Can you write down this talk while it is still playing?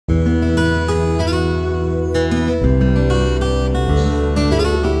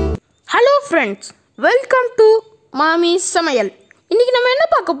friends, welcome to Mami samayal. இன்னைக்கு நம்ம என்ன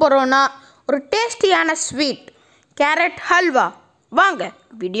பார்க்க போறோம்னா ஒரு டேஸ்டியான ஸ்வீட் கேரட் ஹல்வா. வாங்க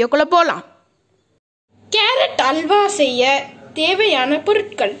வீடியோக்குள்ள போலாம். கேரட் ஹல்வா செய்ய தேவையான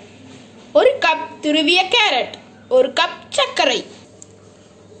பொருட்கள்: 1 கப் துருவிய கேரட், 1 கப் சர்க்கரை,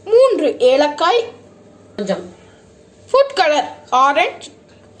 3 ஏலக்காய், கொஞ்சம் ஃபுட் கலர் ஆரஞ்சு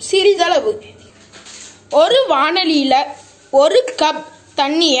சிறிதளவு. ஒரு வாணலியில 1 கப்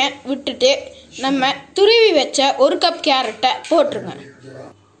தண்ணியை விட்டுட்டு நம்ம துருவி வச்ச 1 கப் கேரட்டை போட்டுருங்க.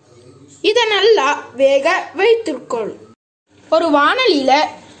 இதை நல்லா வேக வைத்துக்கொள். ஒரு வாணலியில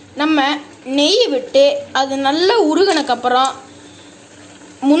நம்ம நெய் விட்டு அது நல்லா உருகினக்கப்புறம்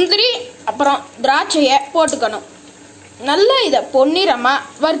முந்திரி அப்புறம் திராட்சையை போட்டுக்கணும். நல்லா இதை பொன்னிறமாக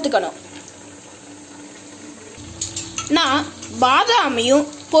வறுத்துக்கணும். நான் பாதாமையும்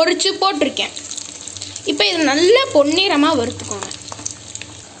பொரிச்சு போட்டிருக்கேன். இப்போ இது நல்லா பொன்னிறமாக வறுத்துக்கோங்க.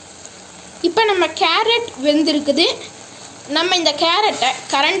 இப்போ நம்ம கேரட் வெந்திருக்குது. நம்ம இந்த கேரட்டை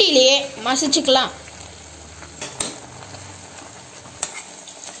கரண்டிலேயே மசிச்சுக்கலாம்.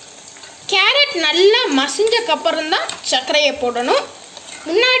 கேரட் நல்லா மசிஞ்சக்கப்புறம் தான் சர்க்கரையை போடணும்.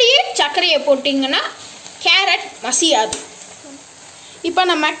 முன்னாடியே சர்க்கரையை போட்டிங்கன்னா கேரட் மசியாது. இப்போ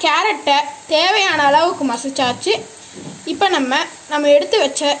நம்ம கேரட்டை தேவையான அளவுக்கு மசிச்சாச்சு. இப்போ நம்ம எடுத்து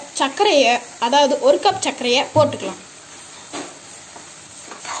வச்ச சர்க்கரையை, அதாவது 1 கப் சர்க்கரையை போட்டுக்கலாம்.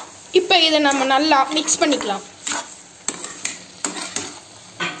 இப்போ இதை நம்ம நல்லா மிக்ஸ் பண்ணிக்கலாம்.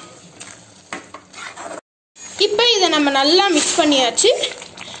 இப்போ இதை நம்ம நல்லா மிக்ஸ் பண்ணியாச்சு.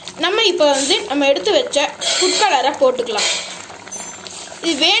 நம்ம இப்போ நம்ம எடுத்து வச்ச ஃபுட் கலரை போட்டுக்கலாம்.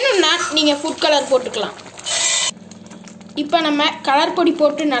 இது வேணும்னா நீங்கள் ஃபுட் கலர் போட்டுக்கலாம். இப்போ நம்ம கலர் பொடி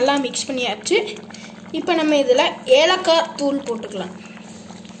போட்டு நல்லா மிக்ஸ் பண்ணியாச்சு. இப்போ நம்ம இதில் ஏலக்காய் தூள் போட்டுக்கலாம்.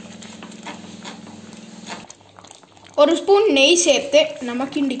 1 ஸ்பூன் நெய் சேர்த்து நம்ம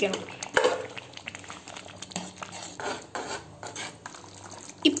கிண்டிக்கணும்.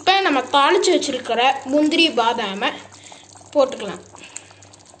 இப்போ நம்ம தாளித்து வச்சிருக்கிற முந்திரி பாதாமை போட்டுக்கலாம்.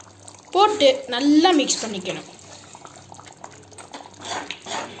 போட்டு நல்லா மிக்ஸ் பண்ணிக்கணும்.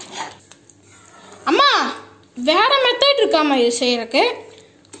 அம்மா, வேற மெத்தட் இருக்காமா இது செய்யறதுக்கு?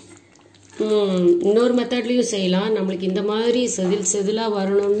 இன்னொரு மெத்தட்லையும் செய்யலாம். நம்மளுக்கு இந்த மாதிரி செதிலாக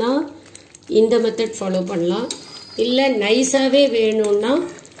வரணும்னா இந்த மெத்தட் ஃபாலோ பண்ணலாம். இல்லை நைஸாகவே வேணும்னா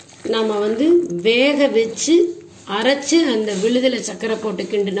நம்ம வேக வச்சு அரைச்சி அந்த விழுதில் சர்க்கரை போட்டு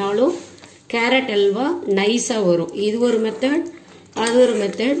கிண்டினாலும் கேரட் அல்வா நைஸாக வரும். இது ஒரு மெத்தட், அது ஒரு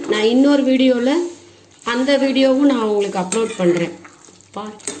மெத்தட். நான் இன்னொரு வீடியோவில் அந்த வீடியோவும் நான் உங்களுக்கு அப்லோட் பண்ணுறேன்.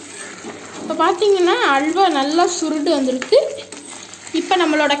 இப்போ பார்த்தீங்கன்னா அல்வா நல்லா சுருண்டு வந்திருக்கு. இப்போ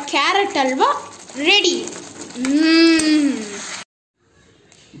நம்மளோட கேரட் அல்வா ரெடி.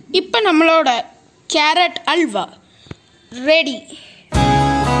 இப்போ நம்மளோட கேரட் அல்வா ரெடி.